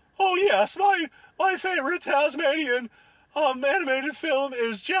 Oh yes, my favorite Tasmanian animated film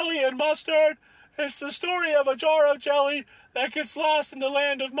is Jelly and Mustard. It's the story of a jar of jelly that gets lost in the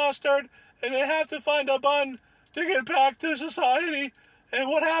land of mustard, and they have to find a bun to get back to society. And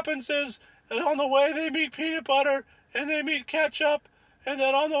what happens is, on the way they meet peanut butter, and they meet ketchup, and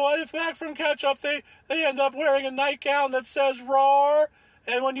then on the way back from ketchup, they end up wearing a nightgown that says roar,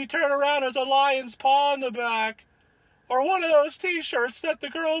 and when you turn around, there's a lion's paw in the back. Or one of those t-shirts that the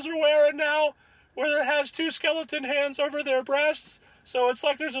girls are wearing now, where it has two skeleton hands over their breasts, so it's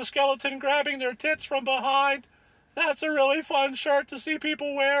like there's a skeleton grabbing their tits from behind. That's a really fun shirt to see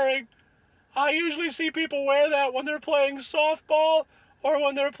people wearing. I usually see people wear that when they're playing softball, or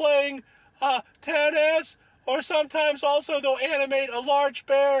when they're playing tennis, or sometimes also they'll animate a large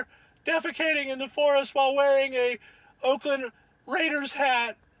bear defecating in the forest while wearing a Oakland Raiders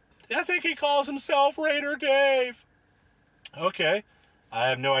hat. I think he calls himself Raider Dave. Okay. I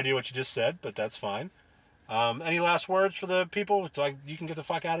have no idea what you just said, but that's fine. Any last words for the people? Like, you can get the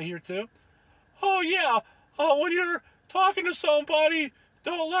fuck out of here too? Oh yeah. When you're talking to somebody,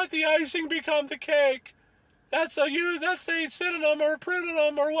 don't let the icing become the cake. That's a synonym or a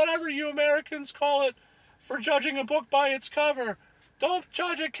prinonym or whatever you Americans call it for judging a book by its cover. Don't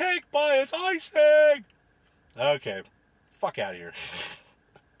judge a cake by its icing. Okay. Fuck out of here.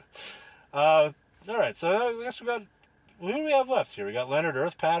 Alright, so I guess who do we have left here? We got Leonard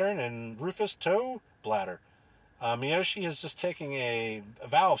Earth Pattern and Rufus Toe Bladder. Miyoshi is just taking a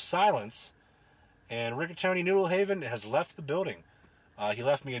vow of silence, and Rigatoni Noodlehaven has left the building. He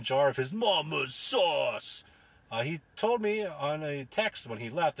left me a jar of his mama's sauce. He told me on a text when he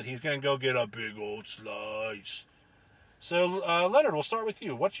left that he's going to go get a big old slice. So, Leonard, we'll start with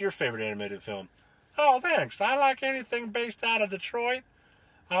you. What's your favorite animated film? Oh, thanks. I like anything based out of Detroit.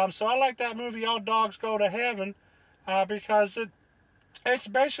 So I like that movie All Dogs Go to Heaven because it's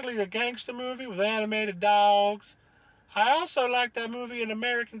basically a gangster movie with animated dogs. I also like that movie An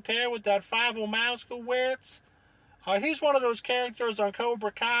American Tail with that Fievel Mouskowitz. He's one of those characters on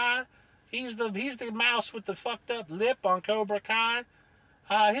Cobra Kai. He's the mouse with the fucked up lip on Cobra Kai.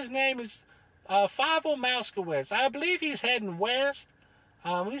 His name is Fievel Mouskowitz. I believe he's heading west.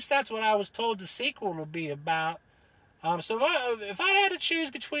 At least that's what I was told the sequel will be about. So if I had to choose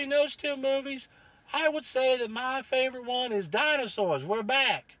between those two movies, I would say that my favorite one is Dinosaurs. We're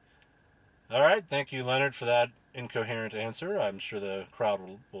back. All right. Thank you, Leonard, for that incoherent answer. I'm sure the crowd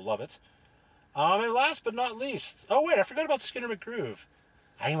will love it. And last but not least, oh wait, I forgot about Skinner McGroove.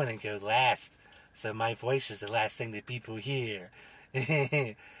 I want to go last, so my voice is the last thing that people hear.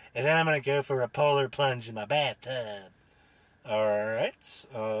 And then I'm going to go for a polar plunge in my bathtub. Alright,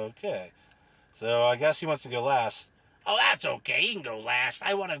 okay. So I guess he wants to go last. Oh, that's okay. He can go last.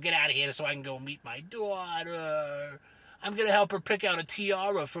 I want to get out of here so I can go meet my daughter. I'm going to help her pick out a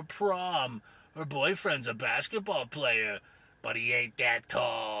tiara for prom. Her boyfriend's a basketball player, but he ain't that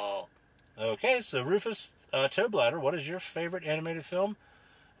tall. Okay, so Rufus Toebladder, what is your favorite animated film?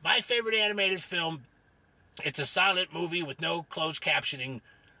 My favorite animated film, it's a silent movie with no closed captioning,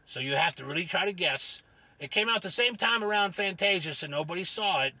 so you have to really try to guess. It came out the same time around Fantasia, so nobody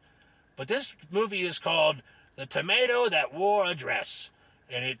saw it. But this movie is called The Tomato That Wore a Dress.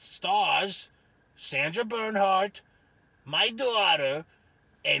 And it stars Sandra Bernhard, my daughter,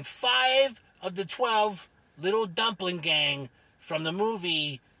 and 5 of the 12 little dumpling gang from the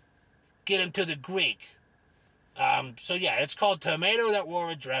movie Get Him to the Greek. So yeah, it's called Tomato That Wore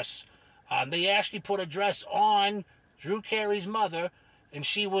a Dress. They actually put a dress on Drew Carey's mother, and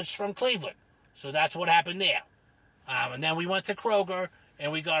she was from Cleveland. So that's what happened there. And then we went to Kroger,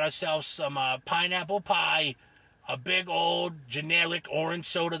 and we got ourselves some pineapple pie, a big old generic orange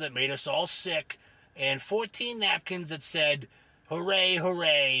soda that made us all sick, and 14 napkins that said, "Hooray,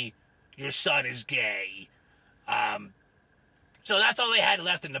 hooray, your son is gay." So that's all they had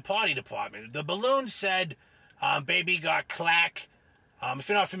left in the party department. The balloons said, "Baby got clack." If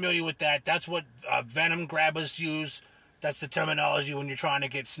you're not familiar with that, that's what venom grabbers use. That's the terminology when you're trying to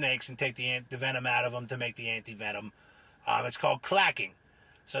get snakes and take the venom out of them to make the anti-venom. It's called clacking.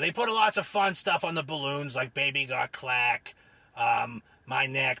 So they put lots of fun stuff on the balloons, like baby got clack, my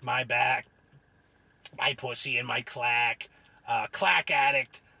neck, my back, my pussy and my clack, clack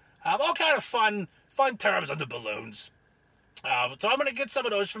addict, all kind of fun terms on the balloons. So I'm going to get some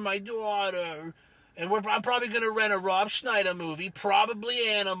of those for my daughter. And I'm probably going to rent a Rob Schneider movie, probably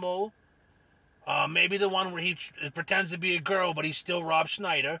Animal. Maybe the one where he pretends to be a girl, but he's still Rob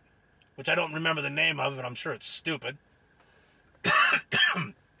Schneider, which I don't remember the name of, but I'm sure it's stupid.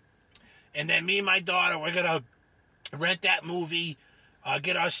 And then me and my daughter, we're going to rent that movie,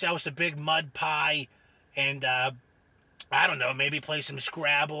 get ourselves a big mud pie, and, I don't know, maybe play some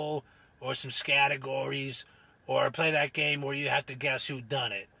Scrabble or some categories, or play that game where you have to guess who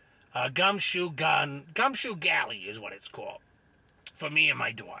done it. Gumshoe Galley is what it's called, for me and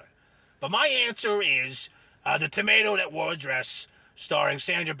my daughter. But my answer is The Tomato That Wore a Dress, starring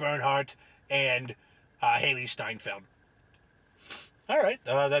Sandra Bernhard and Haley Steinfeld. All right,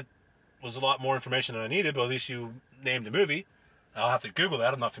 that was a lot more information than I needed, but at least you named the movie. I'll have to Google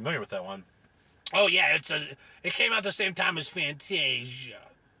that. I'm not familiar with that one. Oh, yeah, it came out the same time as Fantasia.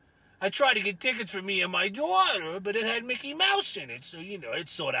 I tried to get tickets for me and my daughter, but it had Mickey Mouse in it, so, it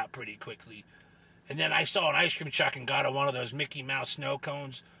sold out pretty quickly. And then I saw an ice cream truck and got one of those Mickey Mouse snow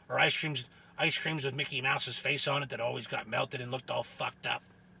cones, or ice creams with Mickey Mouse's face on it that always got melted and looked all fucked up.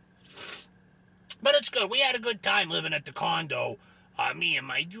 But it's good. We had a good time living at the condo, me and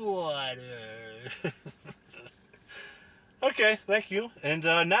my daughter. Okay, thank you. And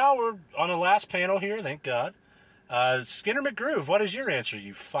now we're on the last panel here, thank God. Skinner McGroove, what is your answer,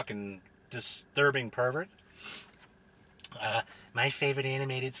 you fucking disturbing pervert? My favorite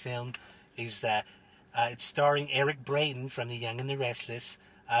animated film is it's starring Eric Braeden from The Young and the Restless.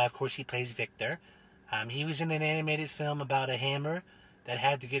 Of course, he plays Victor. He was in an animated film about a hammer that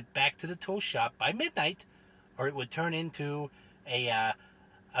had to get back to the tool shop by midnight, or it would turn into a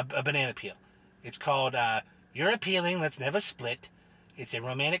banana peel. It's called You're Appealing, Let's Never Split. It's a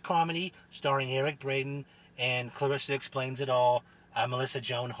romantic comedy starring Eric Braeden and Clarissa Explains It All, Melissa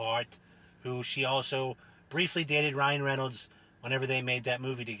Joan Hart, who she also briefly dated Ryan Reynolds whenever they made that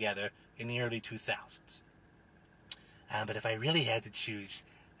movie together in the early 2000s. But if I really had to choose,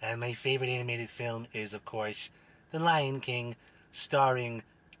 my favorite animated film is, of course, The Lion King, starring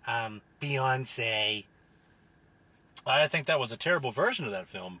Beyonce. I think that was a terrible version of that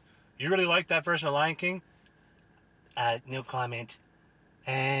film. You really liked that version of Lion King? No comment.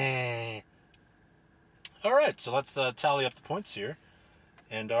 All right, so let's tally up the points here.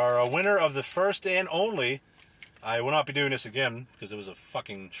 And our winner of the first and only, I will not be doing this again because it was a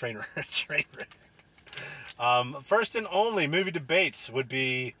fucking train wreck. First and only movie debate would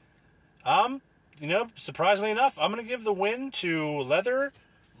be, surprisingly enough, I'm going to give the win to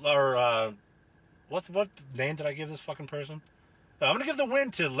what name did I give this fucking person? I'm going to give the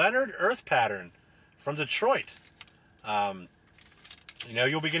win to Leonard Earthpattern from Detroit.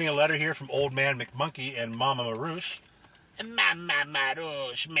 You'll be getting a letter here from Old Man McMonkey and Mama Marouche. Mama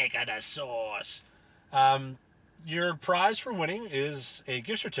Marouche, make it a sauce. Your prize for winning is a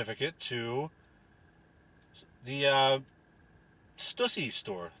gift certificate to the Stussy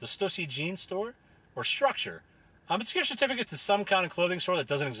store, the Stussy Jeans store, or Structure. It's a gift certificate to some kind of clothing store that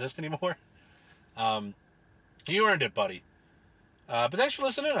doesn't exist anymore. You earned it, buddy. But thanks for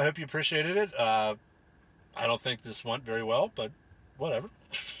listening. I hope you appreciated it. I don't think this went very well, but whatever.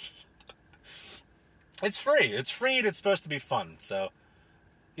 It's free. It's free and it's supposed to be fun. So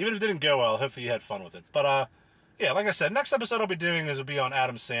even if it didn't go well, hopefully you had fun with it. But yeah, like I said, next episode I'll be doing will be on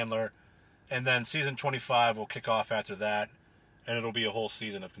Adam Sandler. And then season 25 will kick off after that. And it'll be a whole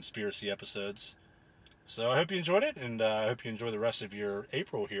season of conspiracy episodes. So I hope you enjoyed it. And I hope you enjoy the rest of your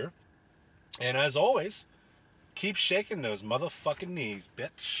April here. And as always, keep shaking those motherfucking knees,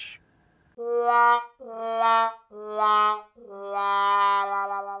 bitch.